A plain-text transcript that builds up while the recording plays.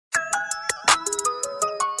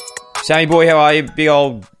Sammy boy, how are you? Big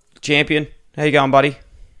old champion. How you going, buddy?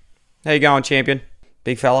 How you going, champion?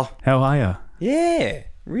 Big fella. How are you? Yeah,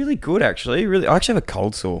 really good actually. Really, I actually have a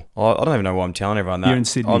cold sore. I don't even know why I'm telling everyone that. You're in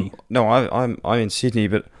Sydney. I'm in Sydney,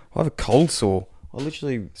 but I have a cold sore.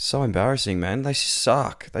 So embarrassing, man. They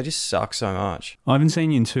suck. They just suck so much. I haven't seen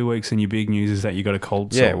you in 2 weeks, and your big news is that you got a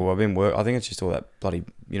cold sore. Yeah, well, I've been I think it's just all that bloody,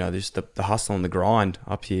 just the hustle and the grind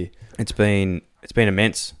up here. It's been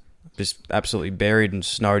immense. Just absolutely buried and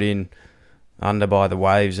snowed in under by the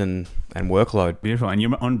waves and workload. Beautiful. And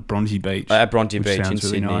you're on Bronte Beach. At Bronte Beach in really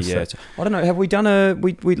Sydney, nice. yeah. I don't know, have we done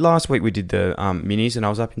we last week we did the minis and I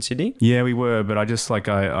was up in Sydney? Yeah, we were, but I just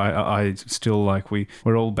I still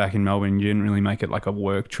we're all back in Melbourne. You didn't really make it like a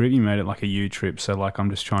work trip. You made it like a U trip. So I'm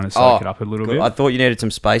just trying to soak it up a little bit. I thought you needed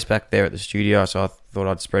some space back there at the studio, so I thought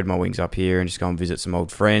I'd spread my wings up here and just go and visit some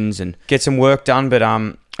old friends and get some work done, but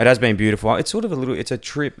it has been beautiful. It's sort of it's a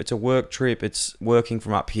trip, it's a work trip. It's working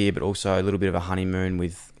from up here, but also a little bit of a honeymoon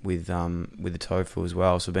with the tofu as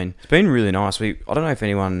well. So it's been really nice. I don't know if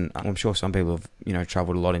anyone, I'm sure some people have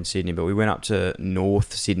travelled a lot in Sydney, but we went up to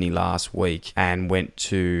North Sydney last week and went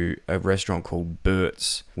to a restaurant called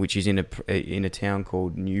Bert's, which is in a town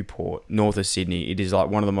called Newport, north of Sydney. It is like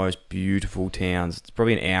one of the most beautiful towns. It's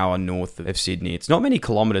probably an hour north of Sydney. It's not many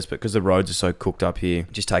kilometres, but because the roads are so cooked up here,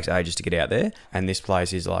 it just takes ages to get out there. And this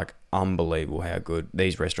place is like unbelievable how good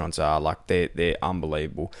these restaurants are. Like they're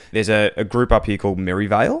unbelievable. There's a group up here called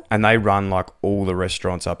Merryvale, and they run like all the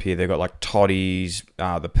restaurants up here. They've got like Toddy's,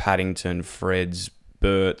 the Paddington, Fred's,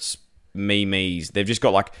 Bert's, Mimi's. They've just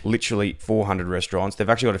got like literally 400 restaurants. They've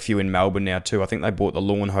actually got a few in Melbourne now too. I think they bought the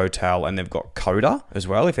Lawn Hotel, and they've got Coda as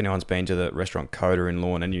well. If anyone's been to the restaurant Coda in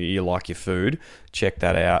Lawn and you like your food, check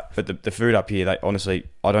that out. But the food up here,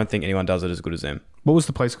 I don't think anyone does it as good as them. What was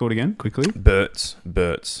the place called again, quickly? Bert's.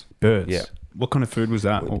 Yeah. What kind of food was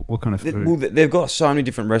that? What kind of food? Well, they've got so many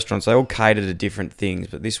different restaurants. They all cater to different things,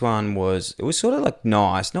 but this one was sort of like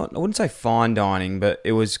nice. I wouldn't say fine dining, but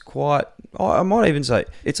it was quite, I might even say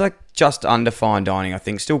it's like just under fine dining, I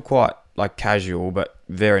think. Still quite like casual, but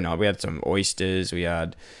very nice. We had some oysters, we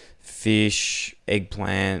had fish,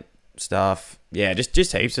 eggplant stuff. Yeah, just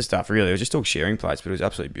heaps of stuff, really. It was just all sharing plates, but it was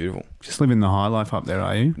absolutely beautiful. Just living the high life up there,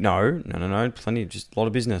 are you? No. Plenty, just a lot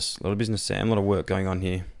of business, Sam. A lot of work going on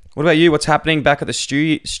here. What about you? What's happening back at the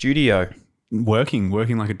studio? Working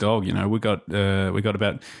like a dog. We got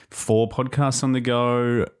about 4 podcasts on the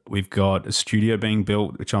go. We've got a studio being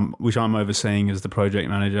built, which I'm overseeing as the project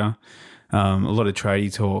manager. A lot of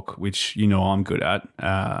tradie talk, which I'm good at.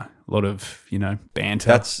 A lot of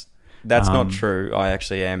banter. That's not true. I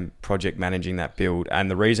actually am project managing that build,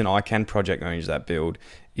 and the reason I can project manage that build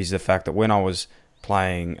is the fact that when I was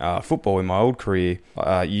playing football in my old career,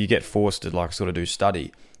 you get forced to sort of do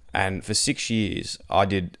study. And for 6 years, I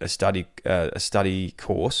did a study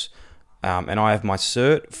course, and I have my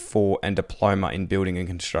Cert 4 and diploma in building and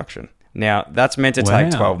construction. Now, that's meant to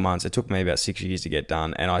take 12 months. It took me about 6 years to get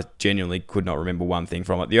done, and I genuinely could not remember one thing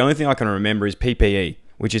from it. The only thing I can remember is PPE,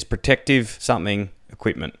 which is protective something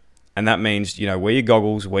equipment. And that means, wear your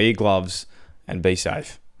goggles, wear your gloves, and be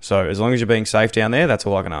safe. So as long as you're being safe down there, that's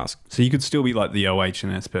all I can ask. So you could still be like the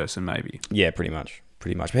OH&S person, maybe? Yeah, pretty much.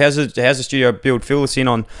 But how's the studio build? Fill us in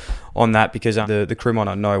on that, because the crew might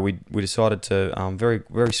not know. We decided to very,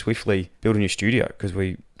 very swiftly build a new studio because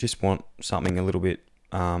we just want something a little bit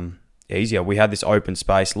easier. We had this open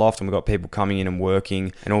space loft, and we got people coming in and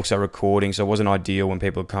working and also recording, so it wasn't ideal when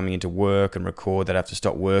people are coming into work and record, they'd have to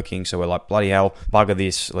stop working. So we're like, bloody hell, bugger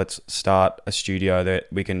this, let's start a studio that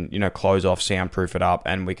we can close off, soundproof it up,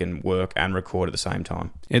 and we can work and record at the same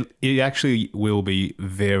time. It actually will be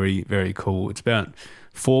very, very cool. It's about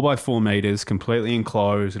 4 by 4 meters, completely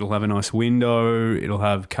enclosed. It'll have a nice window. It'll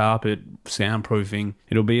have carpet, soundproofing.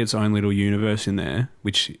 It'll be its own little universe in there,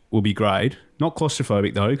 which will be great. Not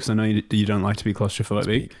claustrophobic though, because I know you don't like to be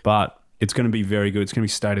claustrophobic, but it's going to be very good. It's going to be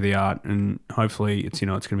state of the art, and hopefully it's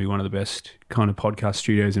going to be one of the best kind of podcast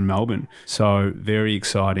studios in Melbourne. So very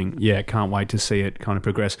exciting. Yeah, can't wait to see it kind of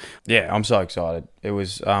progress. Yeah, I'm so excited. It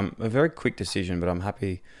was a very quick decision, but I'm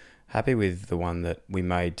happy with the one that we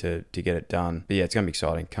made to get it done. But yeah, it's going to be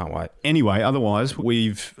exciting. Can't wait. Anyway, otherwise,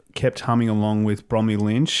 we've kept humming along with Bromley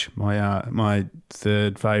Lynch, my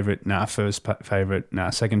second favourite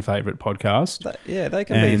podcast. They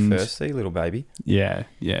can be first. See, little baby. Yeah.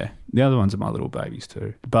 The other ones are my little babies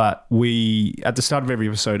too. But we, at the start of every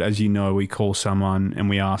episode, as you know, we call someone and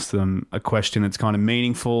we ask them a question that's kind of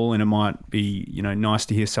meaningful, and it might be, nice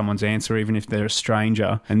to hear someone's answer, even if they're a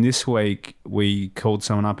stranger. And this week we called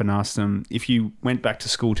someone up and asked them, if you went back to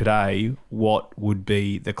school today, what would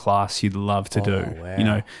be the class you'd love to do?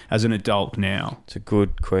 Wow. As an adult now. It's a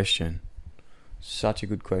good question. Such a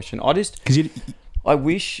good question. Because I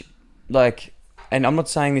wish, like, and I'm not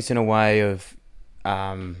saying this in a way of,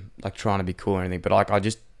 like, trying to be cool or anything, but, like, I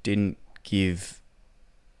just didn't give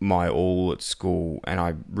my all at school, and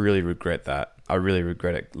I really regret that. I really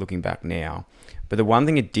regret it looking back now. But the one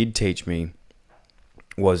thing it did teach me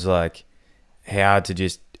was, like, how to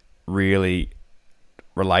just really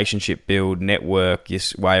relationship build, network your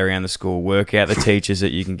way around the school, work out the teachers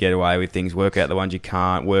that you can get away with things, work out the ones you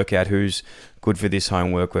can't, work out who's good for this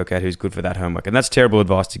homework, work out who's good for that homework. And that's terrible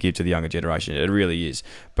advice to give to the younger generation. It really is.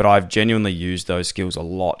 But I've genuinely used those skills a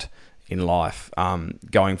lot in life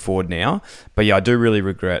going forward now. But yeah, I do really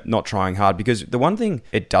regret not trying hard, because the one thing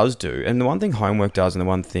it does do, and the one thing homework does, and the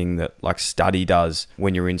one thing that like study does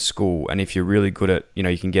when you're in school, and if you're really good at, you know,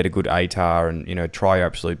 you can get a good ATAR and, you know, try your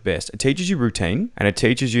absolute best, it teaches you routine, and it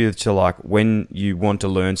teaches you to, like, when you want to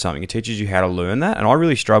learn something, it teaches you how to learn that. And I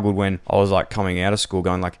really struggled when I was like coming out of school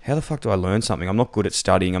going like, how the fuck do I learn something? I'm not good at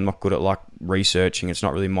studying. I'm not good at like researching. It's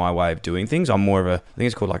not really my way of doing things. I'm more of a, I think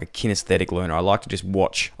it's called like a kinesthetic learner. I like to just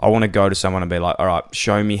watch. I want to go to someone and be like, all right,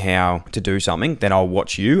 show me how to do something, then I'll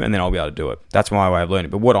watch you and then I'll be able to do it. That's my way of learning.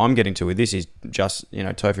 But what I'm getting to with this is just, you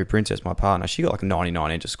know, Tofu Princess, my partner, she got like a 99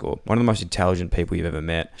 enter score. One of the most intelligent people you've ever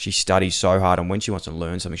met. She studies so hard, and when she wants to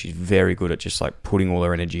learn something, she's very good at just like putting all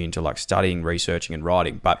her energy into like studying, researching and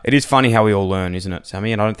writing. But it is funny how we all learn, isn't it,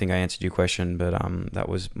 Sammy? And I don't think I answered your question, but that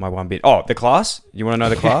was my one bit. Oh, the class? You want to know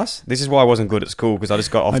the class? This is why I wasn't good at school, because I just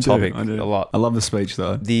got off topic a lot. I love the speech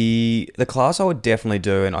though. The class I would definitely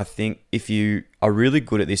do, and I think if you are really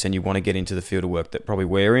good at this and you want to get into the field of work that probably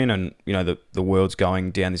we're in, and you know the world's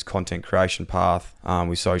going down this content creation path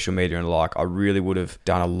with social media and like, I really would have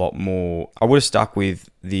done a lot more. I would have stuck with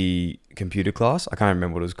the computer class. I can't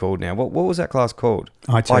remember what it was called now. What was that class called?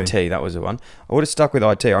 IT, that was the one. I would have stuck with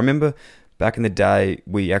IT. I remember back in the day,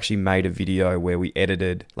 we actually made a video where we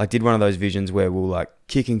edited, like did one of those visions where we'll like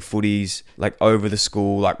kicking footies like over the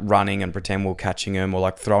school, like running and pretend we're catching them, or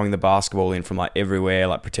like throwing the basketball in from like everywhere,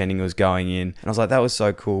 like pretending it was going in. And I was like, that was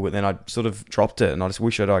so cool. But then I sort of dropped it, and I just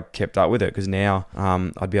wish I kept up with it, because now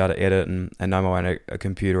I'd be able to edit and know my way on a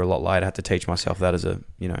computer a lot later. I had to teach myself that as a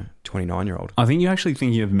 29-year-old. I think you're actually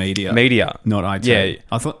thinking of media, not IT. Yeah,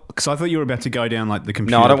 I thought you were about to go down like the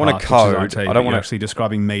computer. No, I don't want to code. I don't want actually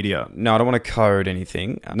describing media. No, I don't want to code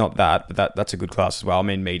anything. Not that, but that's a good class as well. I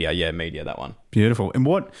mean, media. Yeah, media. That one. Beautiful. And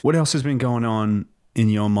what else has been going on in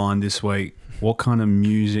your mind this week? What kind of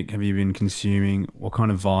music have you been consuming? What kind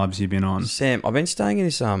of vibes have you been on? Sam, I've been staying in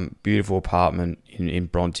this beautiful apartment in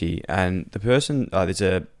Bronte, and the person, there's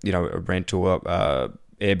a rental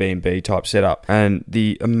Airbnb type setup, and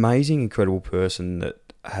the amazing, incredible person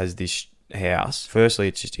that has this house, firstly,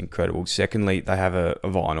 it's just incredible. Secondly, they have a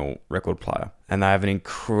vinyl record player, and they have an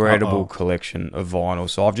incredible collection of vinyl.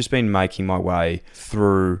 So I've just been making my way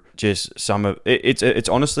through just some of it. It's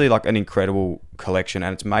honestly like an incredible collection,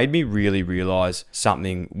 and it's made me really realize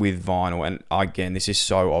something with vinyl. And again, this is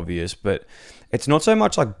so obvious, but it's not so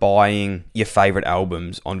much like buying your favorite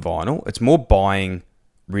albums on vinyl. It's more buying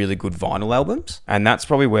really good vinyl albums, and that's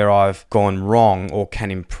probably where I've gone wrong or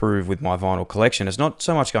can improve with my vinyl collection. It's not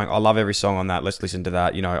so much going, I love every song on that, let's listen to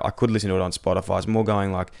that. I could listen to it on Spotify. It's more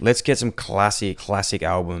going like, let's get some classic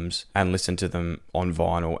albums and listen to them on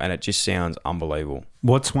vinyl, and it just sounds unbelievable.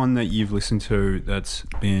 What's one that you've listened to that's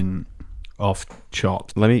been off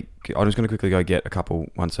chart? I'm just going to quickly go get a couple.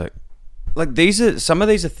 One sec. Like some of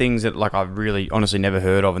these are things that like I've really honestly never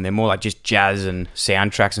heard of, and they're more like just jazz and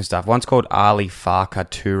soundtracks and stuff. One's called Ali Farka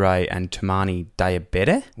Toure and Tumani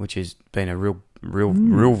Diabete, which has been a real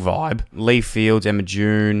vibe. Lee Fields, Emma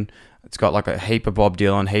June. It's got like a heap of Bob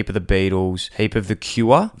Dylan, heap of the Beatles, heap of The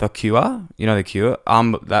Cure. The Cure. The Cure.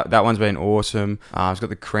 That one's been awesome. It's got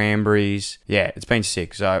the Cranberries. Yeah, it's been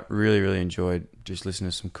sick. So I really, really enjoyed just listening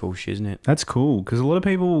to some cool shit, isn't it? That's cool, because a lot of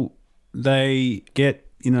people, they get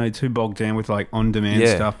too bogged down with like on-demand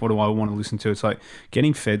stuff. What do I want to listen to? It's like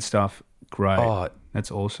getting fed stuff. Great. Oh,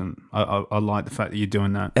 that's awesome. I like the fact that you're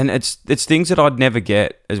doing that. And it's things that I'd never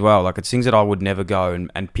get as well. Like it's things that I would never go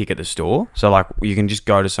and pick at the store. So like you can just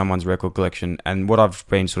go to someone's record collection. And what I've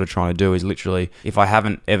been sort of trying to do is literally, if I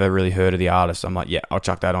haven't ever really heard of the artist, I'm like, yeah, I'll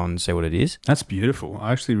chuck that on and see what it is. That's beautiful.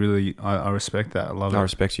 I actually really, I respect that. I love it. I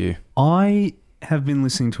respect you. I have been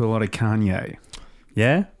listening to a lot of Kanye.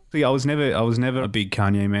 Yeah? I was never a big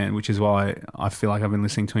Kanye man, which is why I feel like I've been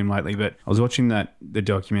listening to him lately. But I was watching the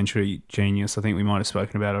documentary Genius. I think we might have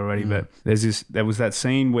spoken about it already. But there was that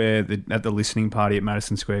scene where at the listening party at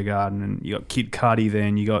Madison Square Garden, and you got Kid Cudi there,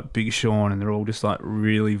 and you got Big Sean, and they're all just like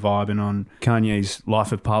really vibing on Kanye's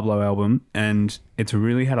Life of Pablo album, and it's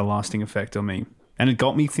really had a lasting effect on me. And it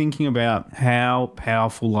got me thinking about how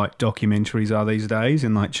powerful like documentaries are these days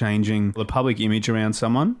and like changing the public image around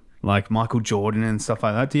someone. Like Michael Jordan and stuff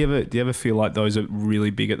like that. Do you ever feel like those are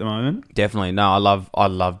really big at the moment? Definitely. No, I love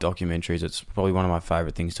documentaries. It's probably one of my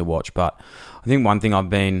favourite things to watch. But I think one thing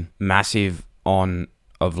I've been massive on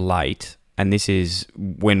of late, and this is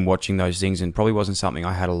when watching those things, and probably wasn't something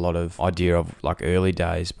I had a lot of idea of like early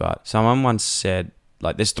days, but someone once said,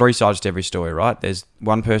 like, there's three sides to every story, right? There's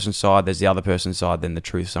one person's side, there's the other person's side, then the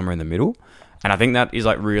truth somewhere in the middle. And I think that is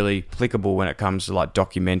like really applicable when it comes to like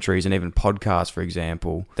documentaries and even podcasts, for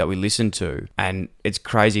example, that we listen to. And it's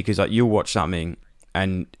crazy because like you'll watch something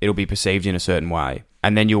and it'll be perceived in a certain way.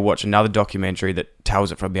 And then you'll watch another documentary that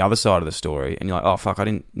tells it from the other side of the story. And you're like, oh, fuck, I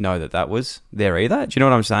didn't know that was there either. Do you know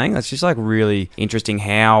what I'm saying? That's just like really interesting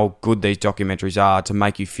how good these documentaries are to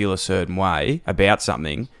make you feel a certain way about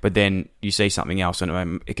something. But then you see something else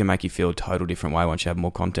and it can make you feel a total different way once you have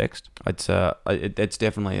more context. It's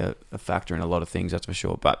definitely a factor in a lot of things, that's for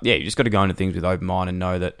sure. But yeah, you just got to go into things with open mind and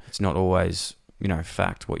know that it's not always,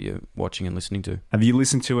 fact what you're watching and listening to. Have you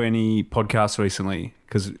listened to any podcasts recently?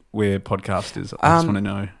 Because we're podcasters. I just want to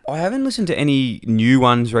know. I haven't listened to any new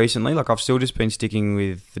ones recently. Like I've still just been sticking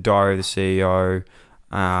with the Diary of the CEO.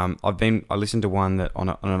 I listened to one that on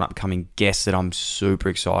an upcoming guest that I'm super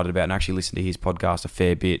excited about, and actually listened to his podcast a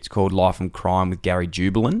fair bit. It's called Life and Crime with Gary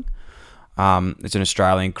Jubilant. It's an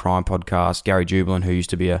Australian crime podcast. Gary Jubilant, who used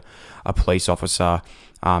to be a police officer,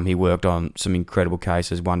 he worked on some incredible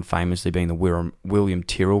cases, one famously being the William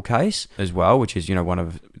Tyrrell case as well, which is, one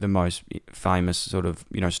of the most famous sort of,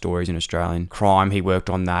 stories in Australian crime. He worked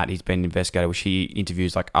on that. He's been an investigator, which he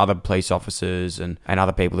interviews like other police officers and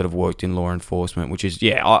other people that have worked in law enforcement, which is,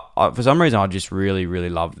 I for some reason, I just really, really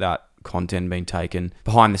love that content being taken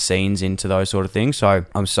behind the scenes into those sort of things. So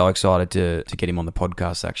I'm so excited to get him on the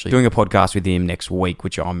podcast, actually. Doing a podcast with him next week,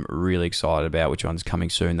 which I'm really excited about, which one's coming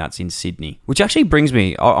soon. That's in Sydney. Which actually brings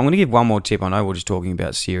me, I'm going to give one more tip. I know we're just talking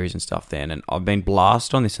about series and stuff then, and I've been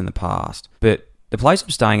blasted on this in the past, but the place I'm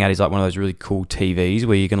staying at is like one of those really cool TVs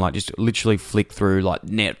where you can like just literally flick through like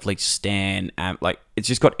Netflix, Stan, like it's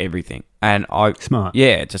just got everything. And Smart.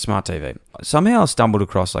 Yeah, it's a smart TV. Somehow I stumbled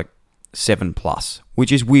across like 7+,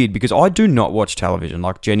 which is weird because I do not watch television.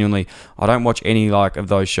 Like genuinely, I don't watch any like of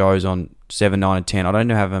those shows on 7, 9 and 10. I don't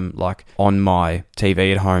have them like on my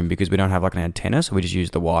TV at home because we don't have like an antenna, so we just use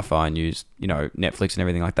the Wi-Fi and use, Netflix and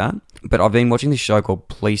everything like that. But I've been watching this show called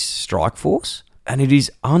Police Strike Force, and it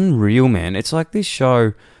is unreal, man. It's like this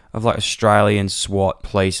show of like Australian SWAT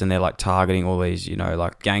police, and they're like targeting all these,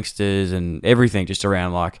 like gangsters and everything just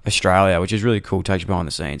around like Australia, which is really cool. Takes you behind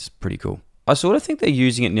the scenes. Pretty cool. I sort of think they're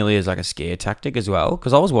using it nearly as like a scare tactic as well,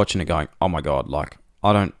 because I was watching it going, oh my God, like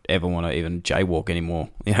I don't ever want to even jaywalk anymore,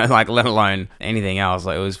 like let alone anything else.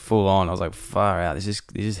 Like it was full on. I was like, far out, this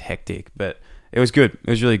is hectic, but it was good. It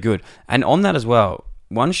was really good. And on that as well,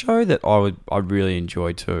 one show that I really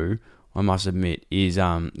enjoy too, I must admit, is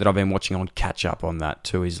that I've been watching on catch up on that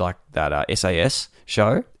too, is like that SAS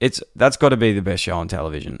show. That's got to be the best show on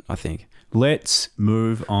television, I think. Let's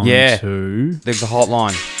move on to the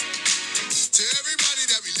hotline.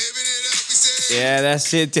 Yeah,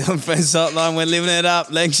 that's it, Dylan Friends Hotline. We're living it up.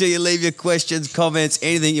 Make sure you leave your questions, comments,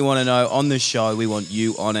 anything you want to know on the show. We want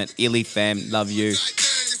you on it. Illy fam, love you.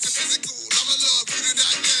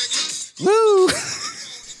 Woo!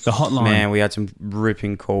 The hotline. Man, we had some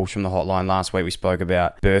ripping calls from the hotline last week. We spoke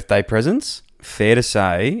about birthday presents. Fair to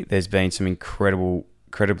say, there's been some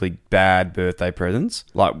incredibly bad birthday presents.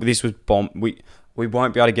 Like, this was bomb. We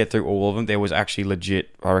won't be able to get through all of them. There was actually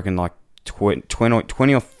legit, I reckon, like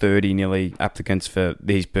 20 or 30 nearly applicants for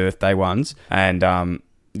these birthday ones, and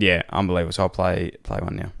unbelievable. So I'll play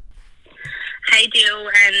one now. Hey Dill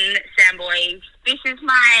and Sam boys, this is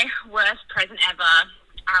my worst present ever.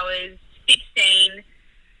 I was 16,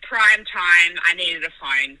 prime time. I needed a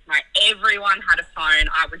phone. Like everyone had a phone.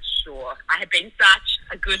 I was sure I had been such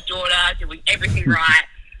a good daughter, doing everything right.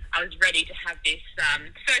 I was ready to have this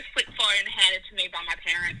first flip phone handed to me by my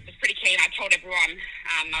parents. I was pretty keen. I told everyone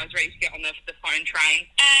I was ready to get on the phone train.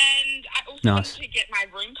 And I also wanted to get my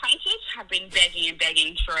room painted. I've been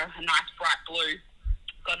begging for a nice bright blue.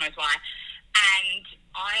 God knows why. And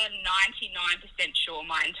I am 99% sure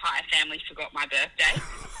my entire family forgot my birthday,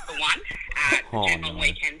 for one. It's a long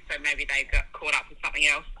weekend, so maybe they got caught up with something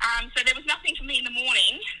else. So there was nothing for me in the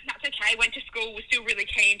morning. That's okay. Went to school, was still really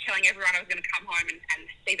keen, telling everyone I was going to come home and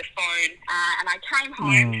see the phone. And I came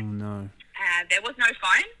home. Oh, no. There was no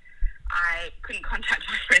phone. I couldn't contact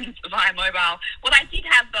my friends via mobile. What I did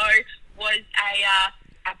have, though, was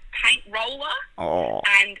a paint roller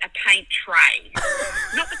and a paint tray.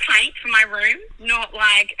 Not the paint for my room, not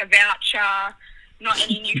like a voucher, not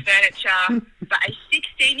any new furniture, but a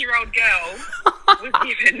 16-year-old girl was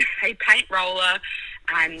given a paint roller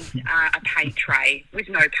and a paint tray with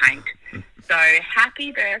no paint. So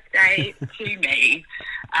happy birthday to me.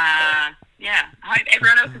 Yeah, I hope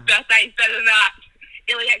everyone else's birthday is better than that.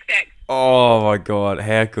 Illy XX. Oh my God,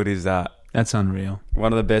 how good is that? That's unreal.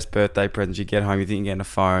 One of the best birthday presents. You get home, you think you're getting a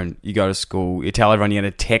phone, you go to school, you tell everyone you're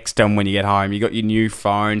going to text them when you get home, you got your new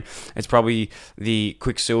phone. It's probably the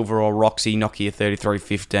Quicksilver or Roxy Nokia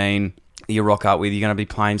 3315 you rock up with. You're going to be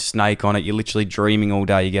playing Snake on it. You're literally dreaming all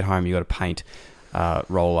day. You get home, you got a paint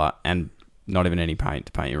roller and not even any paint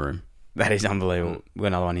to paint your room. That is unbelievable. We've got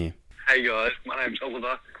another one here. Hey guys, my name's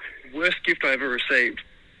Oliver. Worst gift I ever received.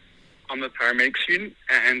 I'm a paramedic student,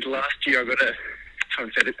 and last year I got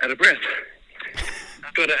out of breath.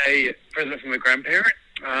 I got a present from a grandparent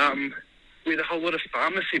with a whole lot of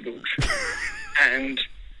pharmacy books. And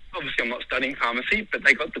obviously I'm not studying pharmacy, but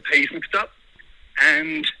they got the P's mixed up.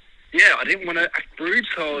 And yeah, I didn't want to act rude,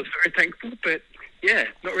 so I was very thankful, but yeah,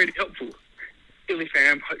 not really helpful. Illy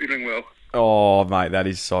fam, hope you're doing well. Oh, mate, that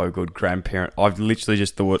is so good. Grandparent. I've literally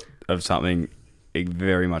just thought of something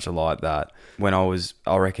very much like that. When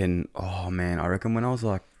I reckon when I was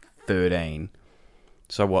like 13.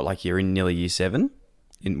 So what, like you're in nearly year 7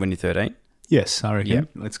 when you're 13? Yes, I reckon. Yeah.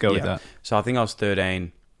 Let's go with that. So I think I was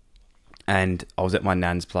 13 and I was at my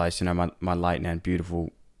nan's place, my late nan,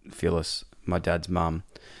 beautiful Phyllis, my dad's mum.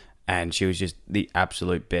 And she was just the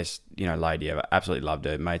absolute best, lady ever. Absolutely loved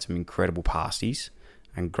her. Made some incredible pasties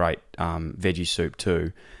and great veggie soup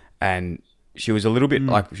too. And she was a little bit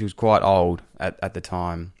she was quite old at the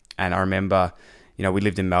time. And I remember, we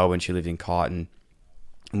lived in Melbourne, she lived in Kyneton,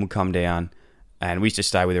 and we'd come down and we used to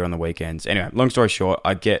stay with her on the weekends. Anyway, long story short,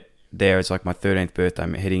 I get there, it's like my 13th birthday,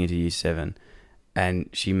 I'm heading into year 7, and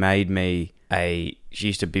she made me she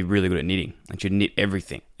used to be really good at knitting, and she'd knit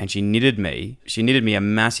everything. And she knitted me a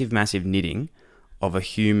massive, massive knitting of a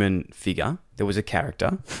human figure. There was a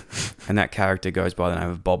character, and that character goes by the name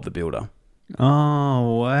of Bob the Builder.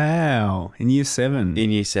 Oh, wow. In year 7.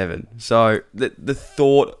 In year 7. So the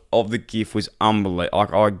thought of the gift was unbelievable.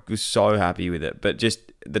 Like, I was so happy with it, but just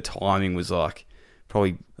the timing was like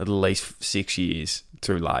probably at least 6 years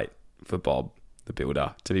too late for Bob the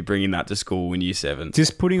Builder to be bringing that to school in year 7.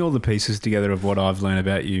 Just putting all the pieces together of what I've learned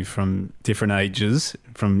about you from different ages,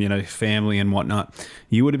 from, family and whatnot,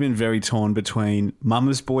 you would have been very torn between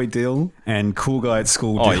Mama's Boy Dill and Cool Guy at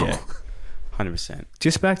School Dill. Oh, yeah. 100%.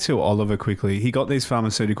 Just back to Oliver quickly. He got these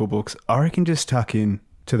pharmaceutical books. I reckon just tuck in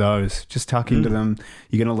to those. Just tuck into them.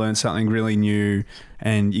 You're going to learn something really new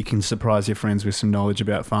and you can surprise your friends with some knowledge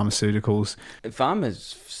about pharmaceuticals.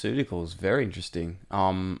 Pharmaceuticals, very interesting.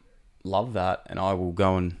 Love that. And I will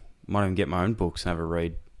go and might even get my own books and have a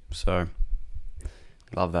read. So,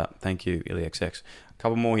 love that. Thank you, Illy XX. A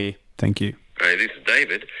couple more here. Thank you. Hey, this is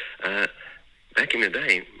David. Back in the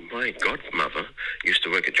day, my godmother used to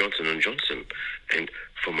work at Johnson & Johnson, and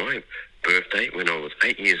for my birthday, when I was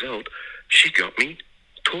 8 years old, she got me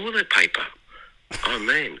toilet paper. Oh,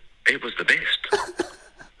 man, it was the best.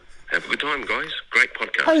 Have a good time, guys. Great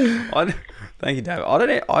podcast. Thank you,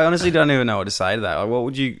 David. I honestly don't even know what to say to that. Like, what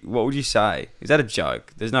would you say? Is that a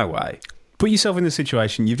joke? There's no way. Put yourself in the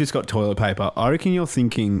situation. You've just got toilet paper. I reckon you're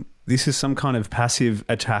thinking this is some kind of passive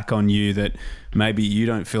attack on you that maybe you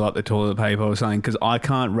don't fill up the toilet paper or something, because I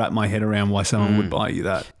can't wrap my head around why someone would buy you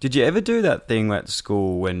that. Did you ever do that thing at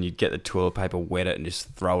school when you'd get the toilet paper, wet it, and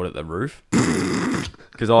just throw it at the roof?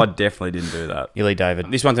 Because I definitely didn't do that. Illy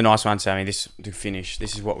David. This one's a nice one, Sammy. This to finish.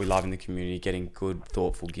 This is what we love in the community, getting good,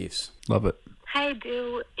 thoughtful gifts. Love it. Hey,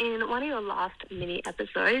 Dill, in one of your last mini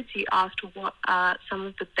episodes, you asked what are some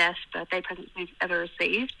of the best birthday presents you've ever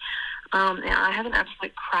received. Now, I have an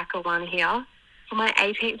absolute cracker one here. For my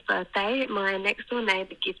 18th birthday, my next-door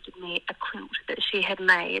neighbour gifted me a quilt that she had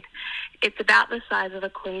made. It's about the size of a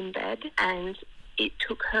queen bed, and it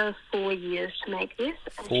took her 4 years to make this,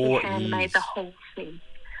 and she handmade the whole thing.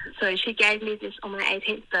 So she gave me this on my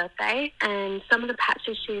 18th birthday, and some of the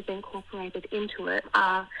patches she's incorporated into it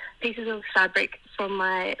are pieces of fabric from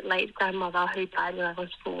my late grandmother who died when I was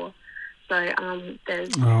 4. So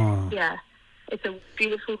it's a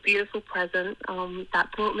beautiful, beautiful present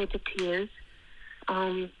that brought me to tears.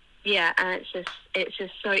 And it's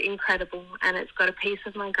just so incredible, and it's got a piece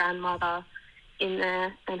of my grandmother in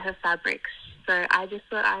there and her fabrics. So I just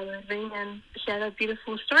thought I would ring and share that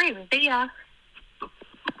beautiful story with you.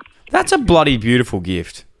 That's a bloody beautiful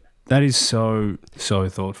gift. That is so, so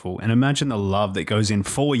thoughtful. And imagine the love that goes in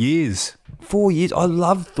 4 years. 4 years. I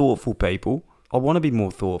love thoughtful people. I want to be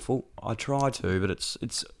more thoughtful. I try to, but it's.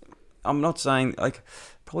 I'm not saying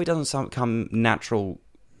probably doesn't come natural,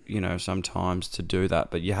 sometimes to do that.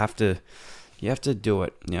 But you have to You have to do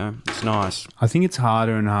it, you know? It's nice. I think it's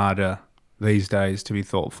harder and harder these days to be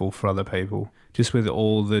thoughtful for other people, just with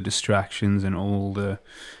all the distractions and all the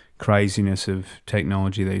craziness of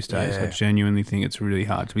technology these days. Yeah. I genuinely think it's really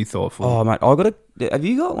hard to be thoughtful. Oh, mate, have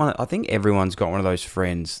you got one? I think everyone's got one of those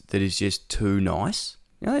friends that is just too nice.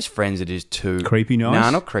 You know those friends that is too... Creepy nice?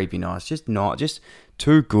 No, not creepy nice. Just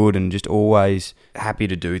too good and just always happy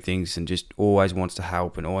to do things and just always wants to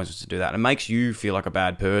help and always wants to do that. And it makes you feel like a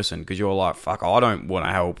bad person because you're like, fuck, I don't want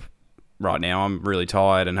to help right now. I'm really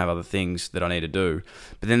tired and have other things that I need to do.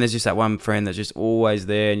 But then there's just that one friend that's just always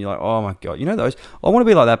there and you're like, oh my God. You know those? I want to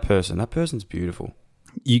be like that person. That person's beautiful.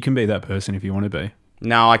 You can be that person if you want to be.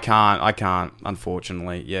 No, I can't,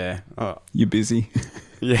 unfortunately. Yeah. You're busy.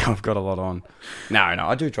 Yeah, I've got a lot on. No,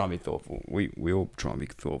 I do try and be thoughtful. We all try and be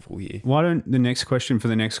thoughtful here. Why don't the next question for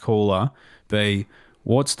the next caller be,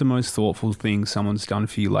 what's the most thoughtful thing someone's done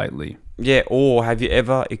for you lately? Yeah, or have you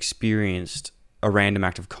ever experienced a random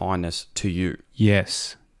act of kindness to you?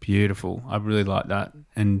 Yes. Beautiful. I really like that.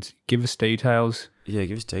 And give us details. Yeah,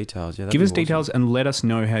 give us details. Yeah, give us details and let us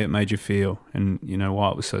know how it made you feel and, you know,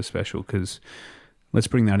 why it was so special, because let's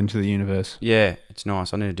bring that into the universe. Yeah, it's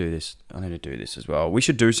nice. I need to do this. As well. We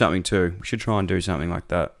should do something too. We should try and do something like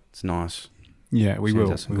that. It's nice. Yeah, we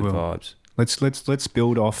will. Some good vibes. Let's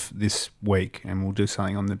build off this week, and we'll do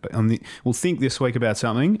something on the. We'll think this week about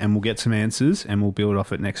something, and we'll get some answers, and we'll build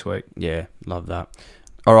off it next week. Yeah, love that.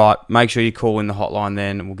 All right, make sure you call in the hotline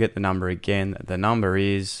then, and we'll get the number again. The number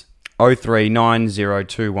is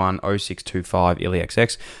 0390210625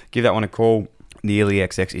 ILIXX. Give that one a call. The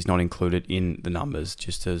ILIXX is not included in the numbers,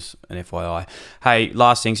 just as an FYI. Hey,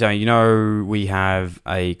 last thing, so you know we have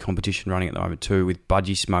a competition running at the moment too with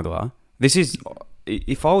Budgie Smuggler. This is,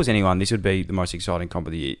 if I was anyone, this would be the most exciting comp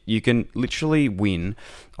of the year. You can literally win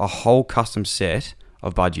a whole custom set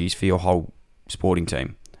of budgies for your whole sporting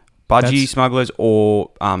team. Budgie smugglers or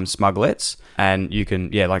smugglets, and you can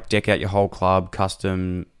deck out your whole club,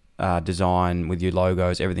 custom design with your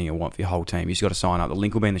logos, everything you want for your whole team. You just got to sign up. The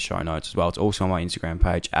link will be in the show notes as well. It's also on my Instagram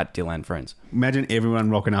page at @DillandFriends. Imagine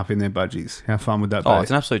everyone rocking up in their budgies. How fun would that be? Oh,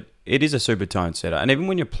 it is a super tone setter. And even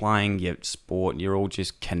when you're playing your sport, you're all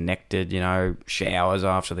just connected, you know, showers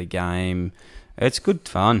after the game. It's good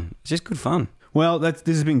fun. It's just good fun. Well, this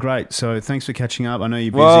has been great. So thanks for catching up. I know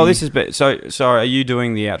you're busy. Well, this has been... So, are you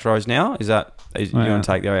doing the outros now? You want to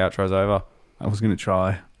take the outros over? I was going to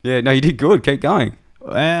try. Yeah, no, you did good. Keep going.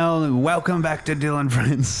 Well, welcome back to Dylan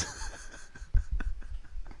Friends.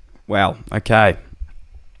 Well, okay.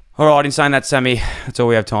 All right, in saying that, Sammy, that's all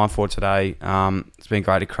we have time for today. It's been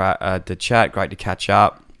great to chat, great to catch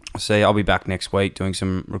up. I'll be back next week doing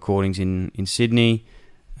some recordings in Sydney,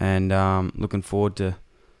 and looking forward to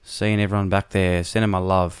seeing everyone back there, sending my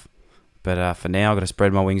love. But for now, I've got to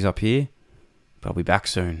spread my wings up here. But I'll be back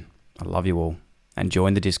soon. I love you all. And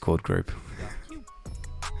join the Discord group.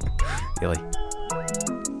 Billy.